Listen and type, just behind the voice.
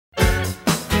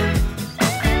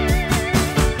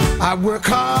I work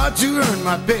hard to earn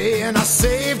my pay, and I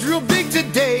saved real big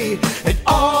today at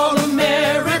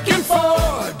All-American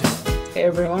Ford. Hey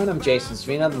everyone, I'm Jason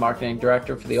Svina, the Marketing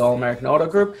Director for the All-American Auto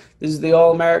Group. This is the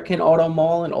All-American Auto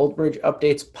Mall and Old Bridge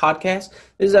Updates podcast.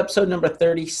 This is episode number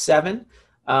 37.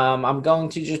 I'm going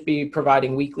to just be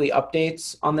providing weekly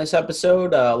updates on this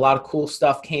episode. A lot of cool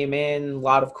stuff came in, a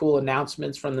lot of cool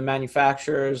announcements from the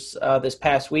manufacturers this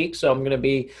past week. So I'm going to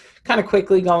be kind of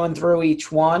quickly going through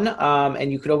each one.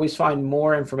 And you could always find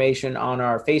more information on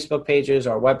our Facebook pages,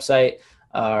 our website,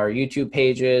 our YouTube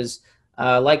pages.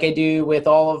 Like I do with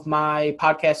all of my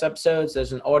podcast episodes,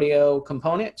 there's an audio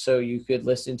component. So you could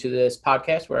listen to this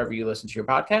podcast wherever you listen to your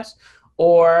podcast.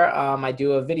 Or I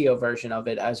do a video version of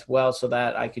it as well so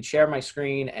that I could share my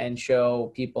screen and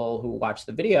show people who watch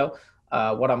the video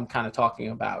what I'm kind of talking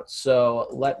about. So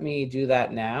let me do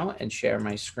that now and share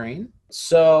my screen.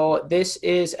 So this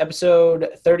is episode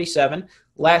 37.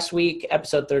 Last week,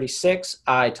 episode 36,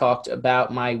 I talked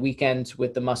about my weekend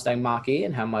with the Mustang Mach-E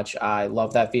and how much I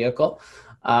love that vehicle.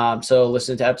 So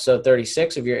listen to episode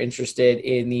 36 if you're interested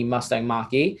in the Mustang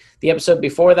Mach-E. The episode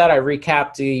before that, I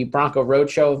recapped the Bronco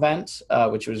Roadshow event,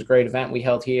 which was a great event we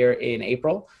held here in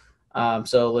April.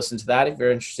 So listen to that if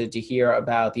you're interested to hear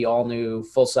about the all-new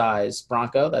full-size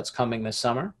Bronco that's coming this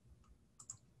summer.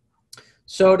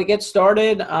 So to get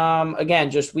started,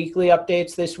 again, just weekly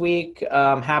updates this week.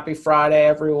 Happy Friday,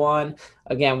 everyone.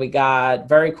 Again, we got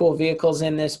very cool vehicles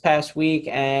in this past week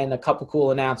and a couple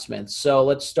cool announcements. So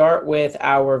let's start with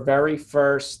our very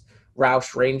first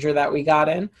ROUSH Ranger that we got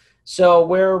in. So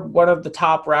we're one of the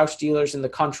top ROUSH dealers in the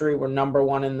country. We're number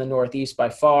one in the Northeast by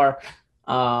far.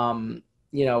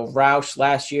 You know, ROUSH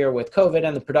last year with COVID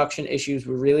and the production issues,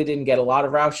 we really didn't get a lot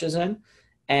of ROUSHs in.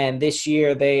 And this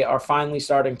year they are finally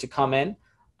starting to come in.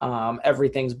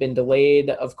 Everything's been delayed,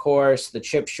 of course, the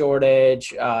chip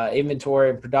shortage,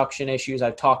 inventory and production issues.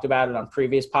 I've talked about it on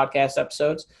previous podcast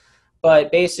episodes.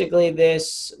 But basically,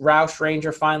 this ROUSH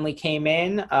Ranger finally came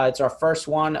in. It's our first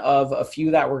one of a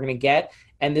few that we're going to get.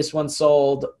 And this one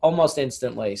sold almost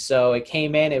instantly. So it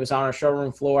came in. It was on our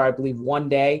showroom floor, I believe, one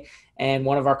day. And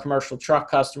one of our commercial truck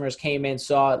customers came in,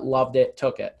 saw it, loved it,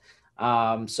 took it.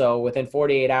 So within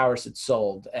 48 hours, it's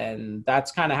sold. And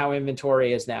that's kind of how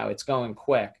inventory is now. It's going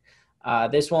quick.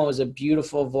 This one was a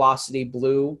beautiful Velocity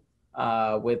blue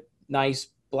with nice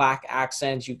black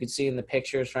accents. You could see in the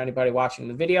pictures for anybody watching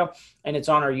the video. And it's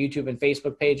on our YouTube and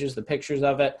Facebook pages, the pictures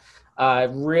of it.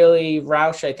 Really,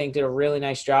 ROUSH, I think, did a really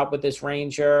nice job with this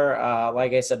Ranger.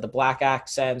 Like I said, the black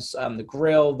accents on the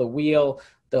grille, the wheel,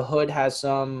 the hood has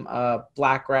some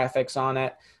black graphics on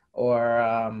it,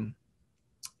 or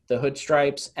the hood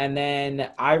stripes. And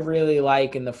then I really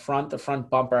like in the front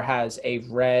bumper has a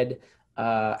red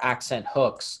accent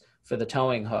hooks for the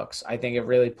towing hooks. I think it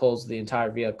really pulls the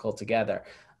entire vehicle together.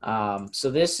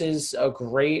 So this is a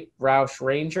great ROUSH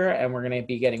Ranger, and we're going to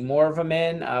be getting more of them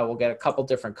in. We'll get a couple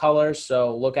different colors,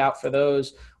 so look out for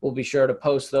those. We'll be sure to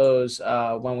post those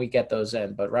when we get those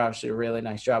in. But ROUSH did a really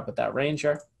nice job with that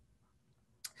Ranger.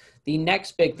 The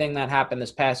next big thing that happened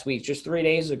this past week, just 3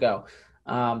 days ago,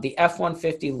 the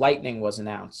F-150 Lightning was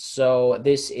announced. So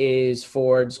this is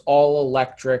Ford's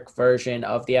all-electric version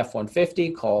of the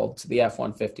F-150 called the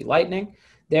F-150 Lightning.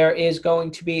 There is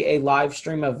going to be a live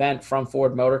stream event from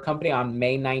Ford Motor Company on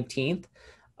May 19th,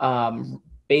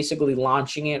 basically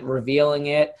launching it, revealing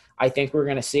it. I think we're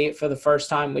going to see it for the first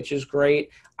time, which is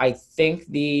great. I think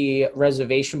the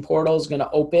reservation portal is going to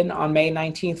open on May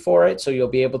 19th for it, so you'll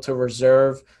be able to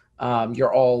reserve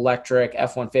your all-electric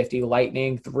F-150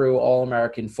 Lightning through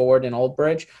All-American Ford in Old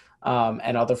Bridge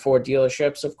and other Ford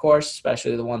dealerships, of course,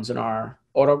 especially the ones in our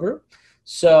auto group.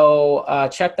 So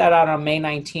check that out on May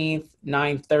 19th,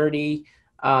 9:30.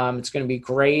 It's going to be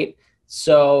great.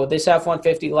 So this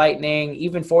F-150 Lightning,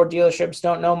 even Ford dealerships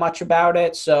don't know much about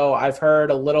it. So I've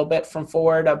heard a little bit from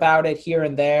Ford about it here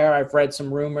and there. I've read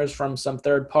some rumors from some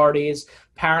third parties.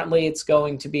 Apparently, it's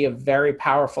going to be a very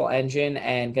powerful engine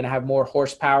and going to have more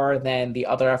horsepower than the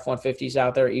other F-150s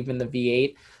out there, even the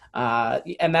V8.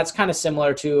 And that's kind of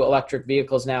similar to electric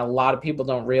vehicles now. A lot of people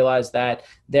don't realize that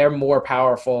they're more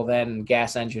powerful than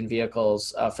gas engine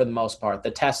vehicles for the most part.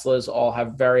 The Teslas all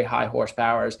have very high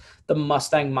horsepowers. The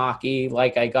Mustang Mach-E,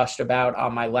 like I gushed about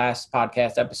on my last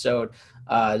podcast episode,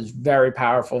 is very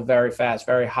powerful, very fast,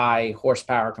 very high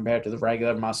horsepower compared to the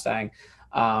regular Mustang.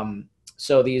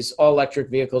 So these all-electric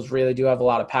vehicles really do have a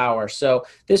lot of power. So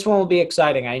this one will be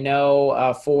exciting. I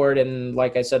know Ford and,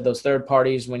 like I said, those third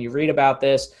parties, when you read about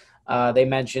this, they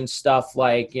mention stuff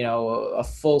like, you know, a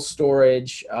full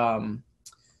storage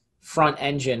front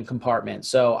engine compartment.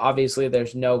 So obviously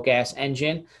there's no gas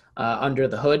engine. under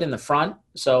the hood in the front.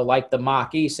 So like the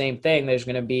Mach-E, same thing. There's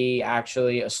going to be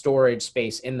actually a storage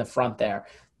space in the front there.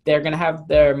 They're going to have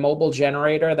their mobile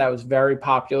generator that was very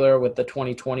popular with the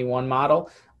 2021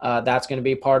 model. That's going to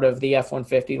be part of the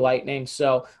F-150 Lightning.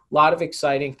 So a lot of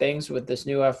exciting things with this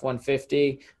new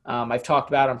F-150. I've talked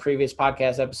about on previous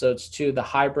podcast episodes too, the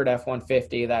hybrid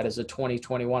F-150. That is a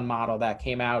 2021 model that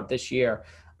came out this year.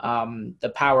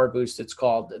 The Power Boost, it's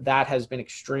called. That has been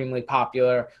extremely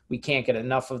popular. We can't get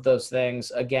enough of those things.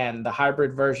 Again, the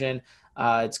hybrid version,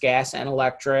 it's gas and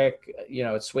electric.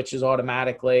 It switches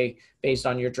automatically based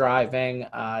on your driving.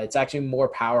 It's actually more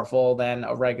powerful than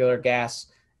a regular gas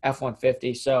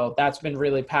F-150. So that's been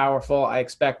really powerful. I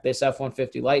expect this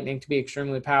F-150 Lightning to be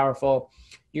extremely powerful.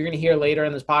 You're going to hear later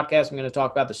in this podcast, I'm going to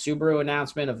talk about the Subaru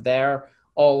announcement of their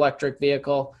all-electric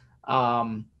vehicle.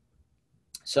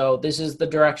 So this is the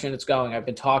direction it's going. I've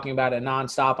been talking about it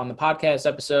nonstop on the podcast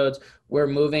episodes. We're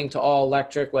moving to all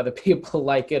electric, whether people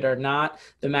like it or not.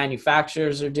 The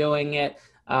manufacturers are doing it,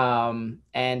 and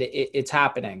it's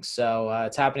happening. So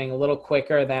it's happening a little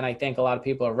quicker than I think a lot of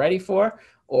people are ready for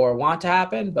or want to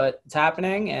happen, but it's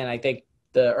happening. And I think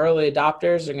the early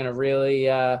adopters are going to really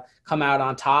come out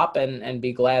on top and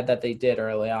be glad that they did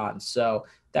early on. So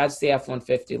that's the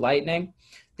F-150 Lightning.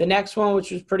 The next one,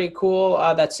 which was pretty cool,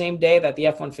 that same day that the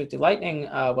F-150 Lightning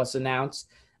was announced,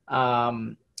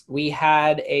 we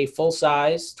had a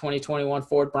full-size 2021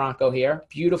 Ford Bronco here.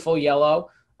 Beautiful yellow,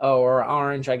 or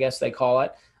orange, I guess they call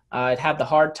it. It had the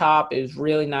hard top. It was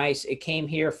really nice. It came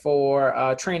here for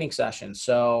a training session.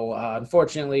 So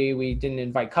unfortunately, we didn't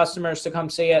invite customers to come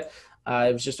see it.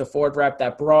 It was just a Ford rep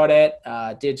that brought it,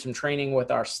 did some training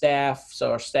with our staff.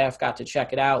 So our staff got to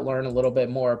check it out, learn a little bit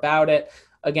more about it.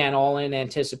 Again, all in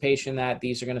anticipation that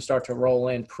these are going to start to roll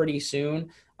in pretty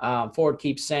soon. Ford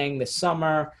keeps saying this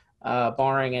summer,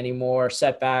 barring any more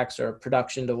setbacks or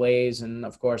production delays. And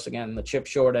of course, again, the chip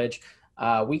shortage.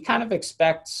 We kind of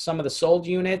expect some of the sold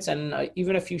units and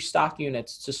even a few stock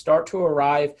units to start to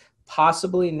arrive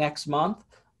possibly next month.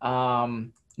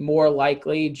 More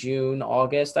likely June,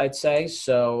 August, I'd say.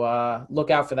 So look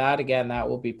out for that. Again, that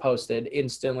will be posted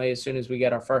instantly as soon as we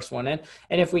get our first one in.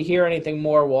 And if we hear anything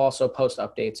more, we'll also post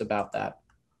updates about that.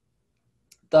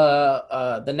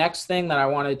 The next thing that I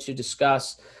wanted to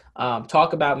discuss,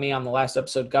 talk about me on the last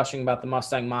episode gushing about the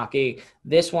Mustang Mach-E.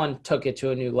 This one took it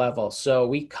to a new level. So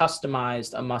we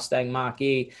customized a Mustang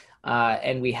Mach-E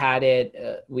and we had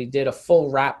it, we did a full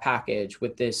wrap package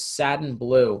with this satin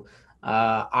blue.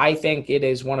 I think it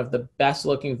is one of the best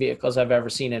looking vehicles I've ever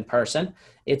seen in person.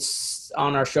 It's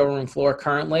on our showroom floor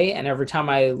currently, and every time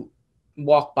I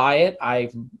walk by it, I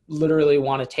literally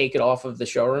want to take it off of the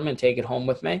showroom and take it home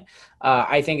with me.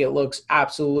 I think it looks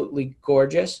absolutely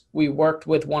gorgeous. We worked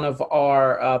with one of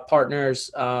our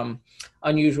partners,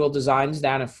 Unusual Designs,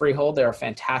 down in Freehold. They're a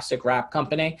fantastic wrap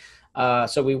company.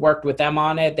 So we worked with them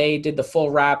on it. They did the full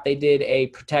wrap. They did a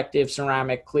protective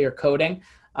ceramic clear coating.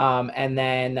 And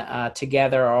then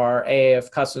together our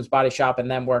AAF Customs Body Shop and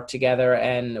them worked together,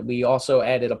 and we also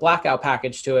added a blackout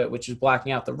package to it, which is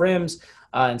blacking out the rims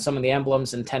and some of the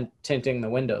emblems and tinting the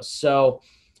windows. So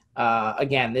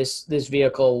again, this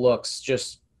vehicle looks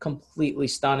just completely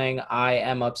stunning. I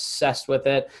am obsessed with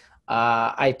it.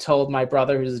 I told my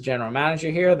brother, who's the general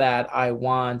manager here, that I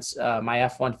want my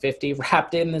F-150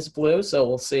 wrapped in this blue, so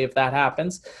we'll see if that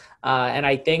happens. And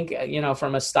I think,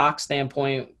 from a stock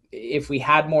standpoint, if we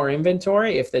had more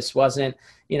inventory, if this wasn't,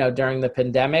 during the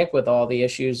pandemic with all the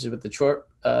issues with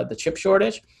the chip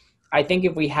shortage, I think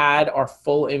if we had our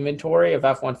full inventory of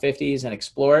F-150s and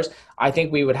Explorers, I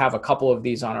think we would have a couple of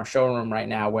these on our showroom right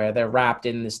now where they're wrapped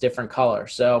in this different color.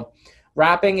 So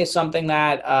wrapping is something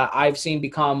that I've seen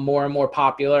become more and more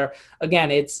popular.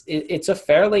 Again, it's a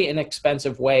fairly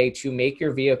inexpensive way to make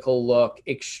your vehicle look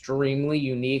extremely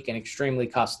unique and extremely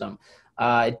custom.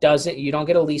 You don't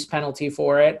get a lease penalty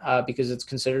for it because it's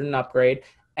considered an upgrade.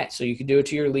 So you can do it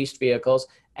to your leased vehicles,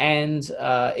 and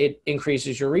it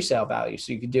increases your resale value.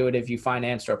 So you can do it if you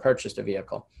financed or purchased a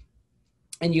vehicle.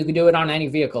 And you can do it on any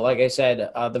vehicle. Like I said,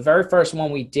 the very first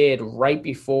one we did right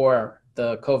before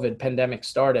the COVID pandemic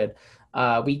started,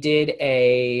 we did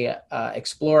a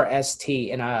Explorer ST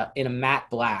in a matte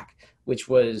black, which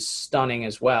was stunning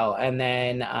as well. And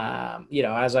then,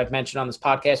 as I've mentioned on this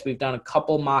podcast, we've done a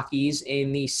couple Mach-E's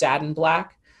in the satin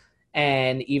black,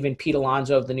 and even Pete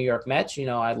Alonso of the New York Mets.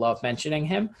 I love mentioning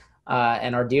him.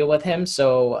 and our deal with him.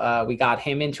 So we got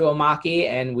him into a Mach-E,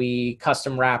 and we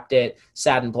custom wrapped it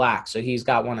satin black. So he's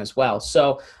got one as well.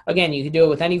 So again, you can do it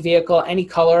with any vehicle, any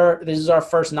color. This is our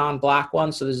first non-black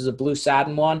one. So this is a blue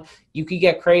satin one. You could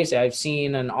get crazy. I've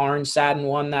seen an orange satin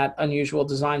one that Unusual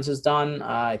Designs has done.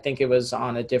 I think it was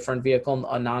on a different vehicle,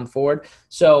 a non-Ford.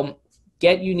 So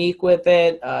get unique with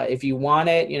it. If you want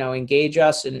it, engage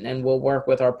us, and we'll work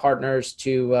with our partners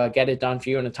to get it done for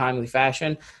you in a timely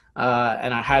fashion.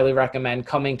 And I highly recommend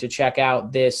coming to check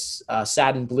out this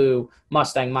satin blue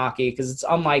Mustang Mach-E, because it's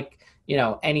unlike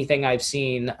anything I've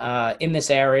seen in this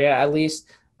area, at least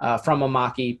from a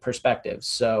Mach-E perspective.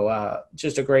 So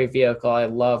just a great vehicle. I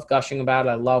love gushing about it.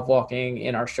 I love walking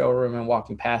in our showroom and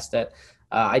walking past it.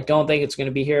 I don't think it's going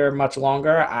to be here much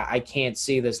longer. I can't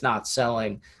see this not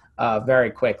selling very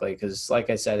quickly, because like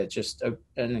I said, it's just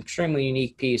an extremely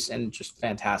unique piece and just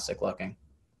fantastic looking.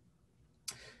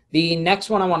 The next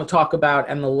one I want to talk about,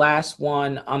 and the last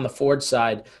one on the Ford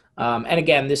side, and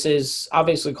again, this is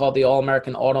obviously called the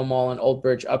All-American Auto Mall and Old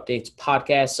Bridge Updates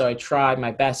podcast, so I try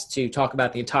my best to talk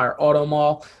about the entire auto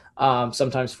mall.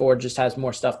 Sometimes Ford just has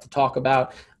more stuff to talk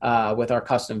about with our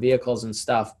custom vehicles and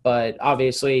stuff, but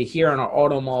obviously here in our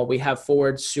auto mall, we have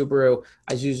Ford, Subaru,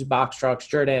 Isuzu box trucks,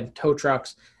 Jordan tow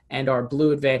trucks, and our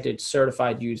Blue Advantage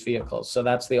certified used vehicles. So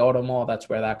that's the auto mall. That's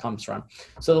where that comes from.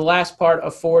 So the last part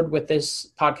of Ford with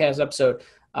this podcast episode,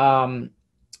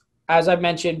 as I've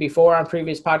mentioned before on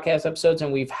previous podcast episodes,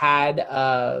 and we've had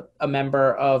a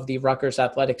member of the Rutgers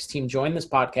Athletics team join this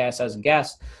podcast as a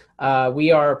guest,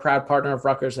 we are a proud partner of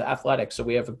Rutgers Athletics. So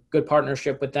we have a good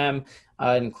partnership with them.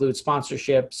 It includes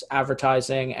sponsorships,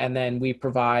 advertising, and then we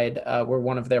provide, we're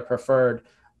one of their preferred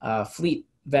fleet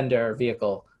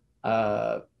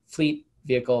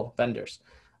vehicle vendors,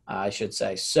 I should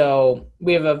say. So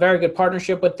we have a very good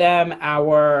partnership with them.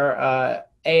 Our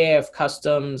AAF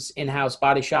Customs in-house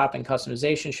body shop and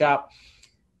customization shop,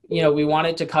 we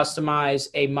wanted to customize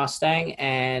a Mustang,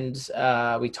 and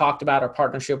we talked about our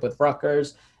partnership with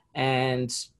Rutgers,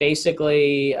 and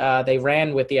basically they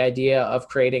ran with the idea of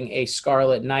creating a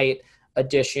Scarlet Knight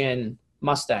Edition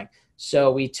Mustang.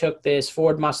 So we took this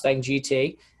Ford Mustang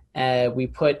GT, we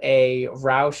put a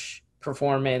ROUSH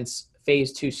Performance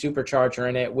Phase 2 supercharger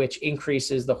in it, which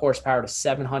increases the horsepower to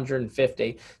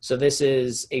 750. So this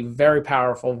is a very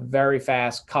powerful, very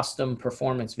fast custom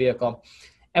performance vehicle.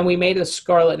 And we made a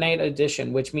Scarlet Knight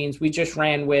Edition, which means we just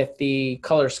ran with the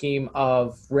color scheme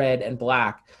of red and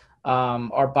black.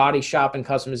 Our body shop and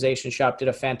customization shop did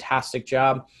a fantastic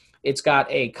job. It's got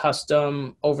a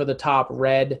custom over-the-top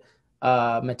red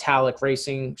metallic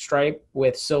racing stripe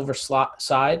with silver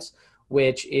sides,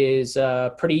 which is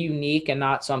pretty unique and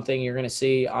not something you're going to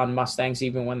see on Mustangs,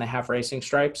 even when they have racing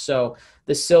stripes. So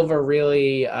the silver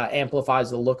really amplifies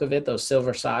the look of it, those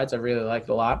silver sides. I really like it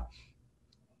a lot.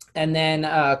 And then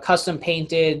custom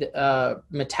painted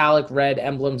metallic red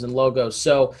emblems and logos.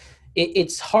 So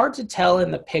it's hard to tell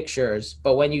in the pictures,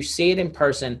 but when you see it in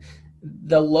person,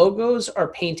 the logos are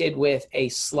painted with a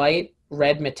slight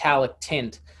red metallic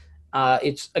tint.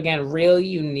 It's, again, really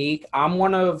unique.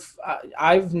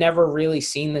 I've never really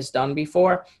seen this done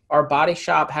before. Our body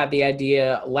shop had the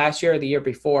idea last year or the year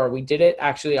before. We did it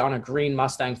actually on a green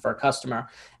Mustang for a customer,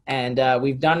 and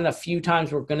we've done it a few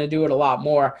times. We're going to do it a lot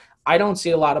more. I don't see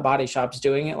a lot of body shops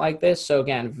doing it like this. So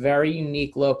again, very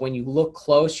unique look. When you look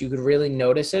close, you could really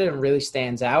notice it. It really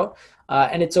stands out.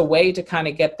 And it's a way to kind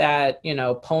of get that,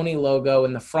 pony logo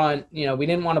in the front. We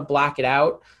didn't want to black it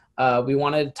out. We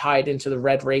wanted to tie it into the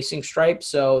red racing stripe.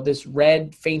 So this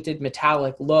red fainted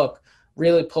metallic look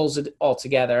really pulls it all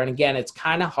together. And again, it's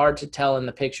kind of hard to tell in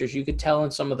the pictures. You could tell in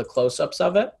some of the close-ups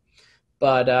of it,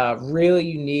 but really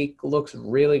unique, looks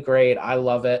really great. I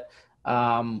love it.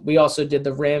 We also did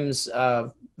the rims,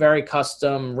 very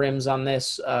custom rims on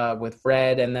this with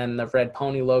red, and then the red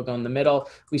pony logo in the middle.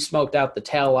 We smoked out the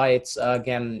tail lights.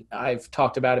 Again, I've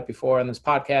talked about it before on this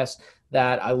podcast,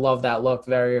 that I love that look,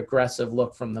 very aggressive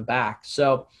look from the back.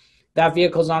 So that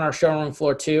vehicle's on our showroom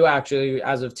floor too. Actually,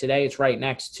 as of today, it's right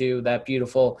next to that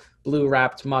beautiful blue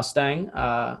wrapped Mustang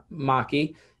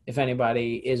Mach-E. If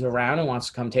anybody is around and wants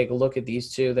to come take a look at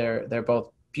these two, they're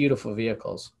both beautiful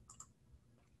vehicles.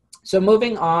 So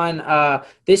moving on,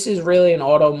 this is really an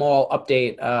auto mall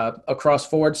update across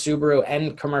Ford, Subaru,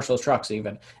 and commercial trucks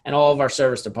even, and all of our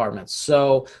service departments.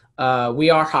 So we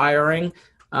are hiring.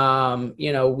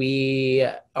 We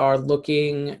are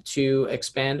looking to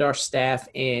expand our staff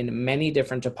in many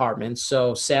different departments.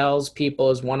 So sales people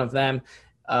is one of them.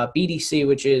 BDC,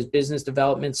 which is Business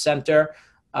Development Center.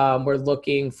 We're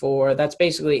looking for, that's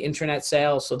basically internet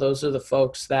sales. So those are the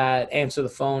folks that answer the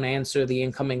phone, answer the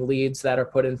incoming leads that are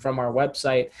put in from our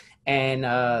website, And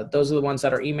those are the ones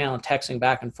that are email and texting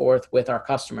back and forth with our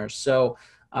customers. So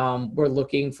we're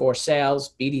looking for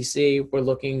sales, BDC. We're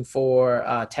looking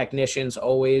for technicians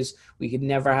always. We could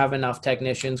never have enough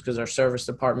technicians because our service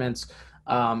departments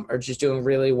are just doing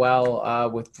really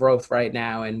well with growth right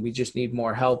now. And we just need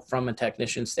more help from a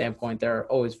technician standpoint. They're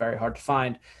always very hard to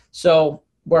find. So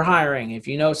we're hiring. If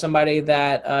you know somebody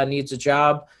that needs a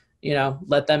job,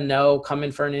 let them know, come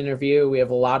in for an interview. We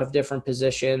have a lot of different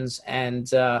positions.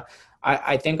 And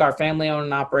I think our family-owned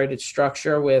and operated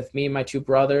structure with me and my two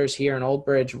brothers here in Old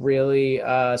Bridge really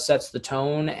sets the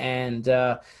tone and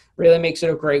really makes it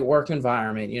a great work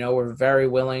environment. We're very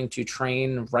willing to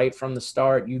train right from the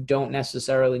start. You don't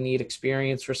necessarily need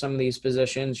experience for some of these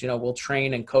positions. We'll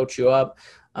train and coach you up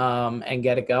and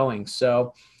get it going.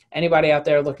 So anybody out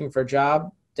there looking for a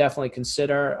job, definitely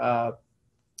consider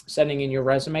sending in your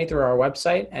resume through our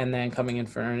website and then coming in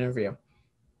for an interview.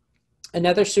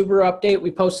 Another Subaru update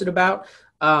we posted about.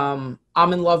 I'm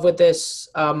in love with this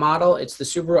model. It's the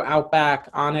Subaru Outback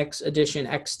Onyx Edition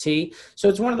XT. So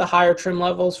it's one of the higher trim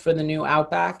levels for the new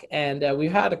Outback. And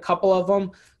we've had a couple of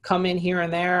them come in here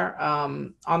and there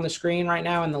on the screen right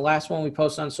now. And the last one we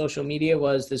posted on social media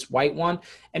was this white one.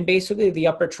 And basically the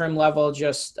upper trim level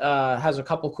just has a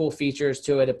couple cool features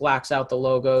to it. It blacks out the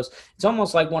logos. It's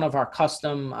almost like one of our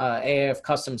custom AAF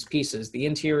Customs pieces. The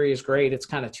interior is great. It's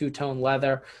kind of two-tone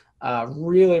leather.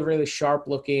 Really, really sharp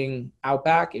looking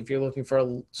Outback if you're looking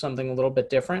for something a little bit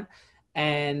different.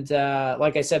 And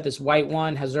like I said, this white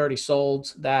one has already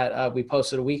sold that we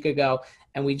posted a week ago.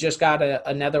 And we just got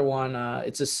another one.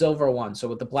 It's a silver one. So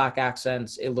with the black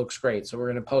accents, it looks great. So we're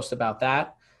going to post about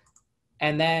that.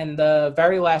 And then the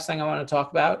very last thing I want to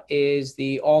talk about is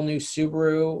the all-new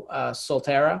Subaru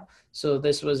Solterra. So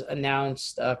this was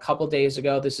announced a couple days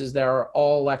ago. This is their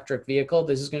all-electric vehicle.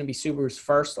 This is going to be Subaru's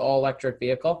first all-electric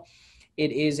vehicle.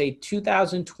 It is a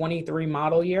 2023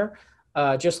 model year,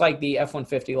 just like the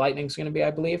F-150 Lightning is going to be,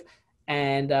 I believe.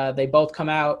 And they both come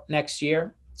out next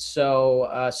year. So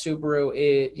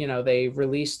Subaru, they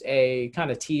released a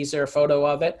kind of teaser photo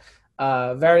of it.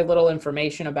 Very little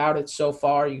information about it so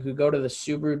far. You could go to the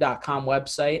Subaru.com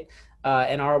website,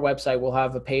 and our website will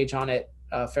have a page on it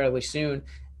fairly soon.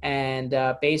 And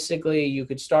basically, you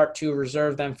could start to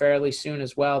reserve them fairly soon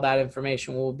as well. That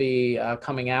information will be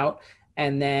coming out.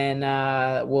 And then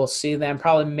we'll see them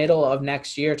probably middle of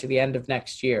next year to the end of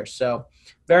next year. So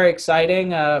very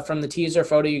exciting. From the teaser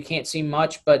photo, you can't see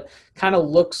much, but kind of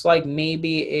looks like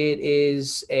maybe it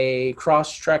is a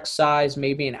Crosstrek size,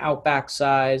 maybe an Outback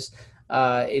size.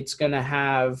 It's going to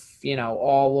have,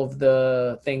 all of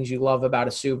the things you love about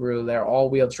a Subaru. They're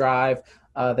all-wheel drive.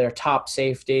 Their top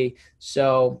safety.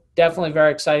 So definitely a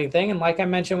very exciting thing. And like I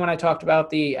mentioned when I talked about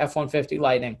the F-150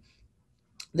 Lightning,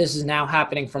 this is now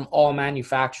happening from all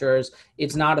manufacturers.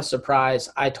 It's not a surprise.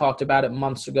 I talked about it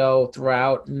months ago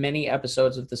throughout many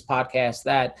episodes of this podcast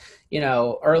that,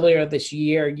 earlier this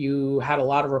year, you had a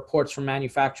lot of reports from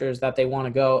manufacturers that they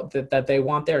want to that they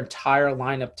want their entire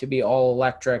lineup to be all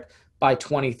electric by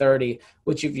 2030,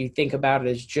 which if you think about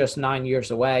it is just 9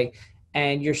 years away.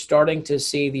 And you're starting to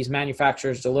see these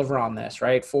manufacturers deliver on this,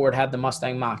 right? Ford had the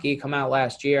Mustang Mach-E come out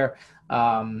last year.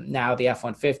 Now the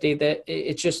F-150.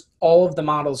 It's just all of the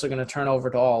models are going to turn over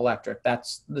to all electric.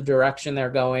 That's the direction they're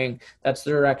going. That's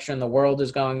the direction the world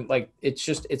is going.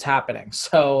 It's happening.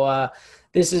 So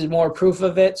this is more proof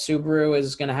of it. Subaru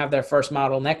is going to have their first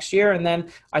model next year. And then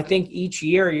I think each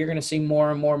year you're going to see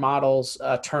more and more models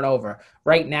turn over.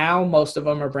 Right now, most of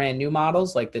them are brand new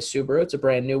models like this Subaru. It's a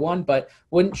brand new one, but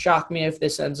wouldn't shock me if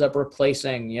this ends up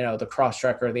replacing, the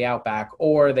Crosstrek or the Outback,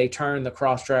 or they turn the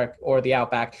Crosstrek or the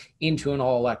Outback into an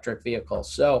all-electric vehicle.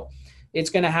 So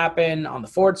it's going to happen on the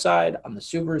Ford side, on the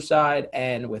Subaru side,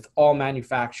 and with all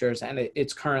manufacturers, and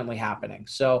it's currently happening.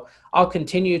 So I'll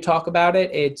continue to talk about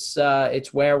it. It's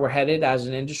where we're headed as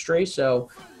an industry. So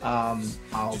I'll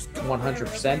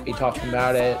 100% be talking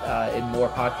about it in more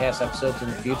podcast episodes in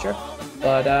the future.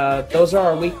 But those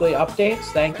are our weekly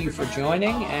updates. Thank you for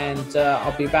joining, and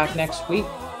I'll be back next week.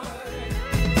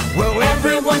 Well,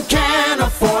 everyone can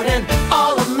afford an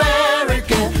all-American